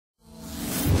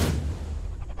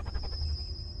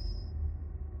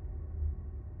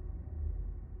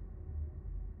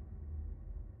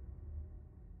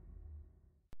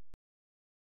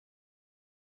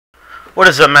What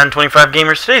is up, Madden 25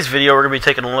 gamers? Today's video we're going to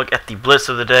be taking a look at the blitz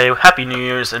of the day. Happy New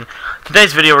Year's, and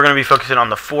today's video we're going to be focusing on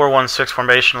the 4-1-6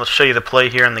 formation. Let's show you the play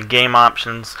here and the game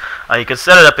options. You can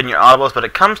set it up in your audibles, but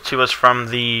it comes to us from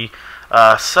the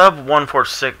sub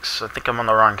 146. I think I'm on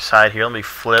the wrong side here. Let me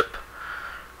flip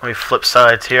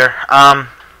sides here.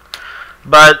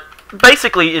 But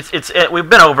basically we've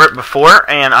been over it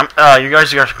before, and you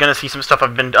guys are going to see some stuff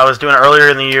I was doing earlier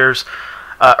in the years.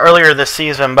 Earlier this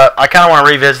season, but I kind of want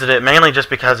to revisit it mainly just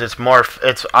because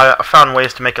I found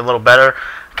ways to make it a little better,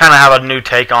 kind of have a new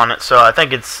take on it, so I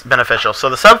think it's beneficial. So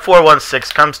the sub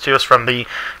 4-1-6 comes to us from the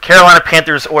Carolina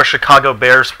Panthers or Chicago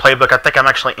Bears playbook. I think I'm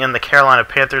actually in the Carolina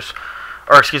Panthers,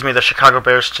 or excuse me, the Chicago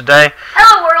Bears today.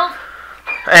 Hello world.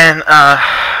 And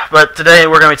but today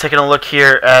we're going to be taking a look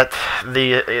here at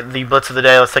the blitz of the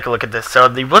day. Let's take a look at this. So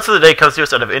the blitz of the day comes to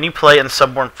us out of any play in sub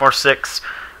 146.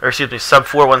 Or excuse me, sub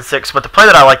 4-1-6, but the play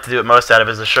that I like to do it most out of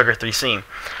is the sugar 3 seam.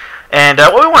 And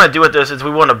what we want to do with this is we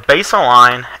want to base a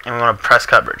line and we want to press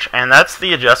coverage. And that's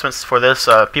the adjustments for this.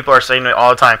 People are saying it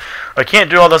all the time, I can't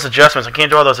do all those adjustments,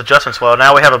 Well,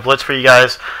 now we have a blitz for you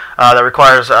guys that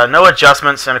requires no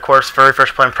adjustments, and of course, very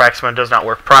first play in practice when it does not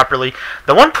work properly.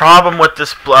 The one problem with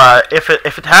this,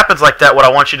 if it happens like that, what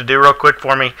I want you to do real quick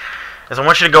for me is I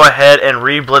want you to go ahead and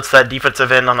re-blitz that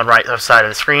defensive end on the right side of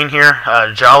the screen here,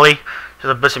 Jolly.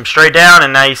 Just blitz him straight down,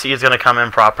 and now you see he's going to come in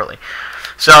properly.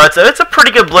 So it's a pretty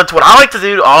good blitz. What I like to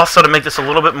do also to make this a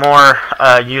little bit more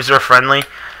user-friendly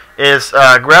is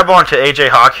grab onto AJ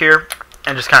Hawk here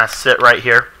and just kind of sit right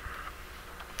here.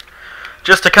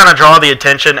 Just to kind of draw the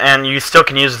attention, and you still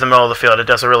can use it in the middle of the field.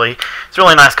 It's a really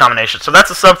nice combination. So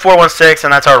that's a sub 4-1-6,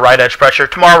 and that's our right edge pressure.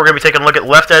 Tomorrow we're going to be taking a look at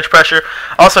left edge pressure.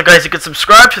 Also, guys, you can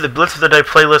subscribe to the Blitz of the Day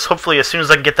playlist. Hopefully, as soon as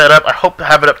I can get that up, I hope to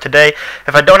have it up today.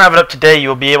 If I don't have it up today, you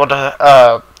will be able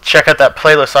to check out that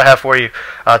playlist I have for you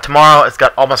tomorrow. It's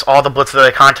got almost all the Blitz of the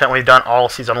Day content we've done all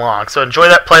season long. So enjoy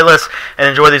that playlist and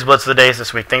enjoy these Blitz of the Days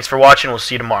this week. Thanks for watching. We'll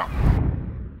see you tomorrow.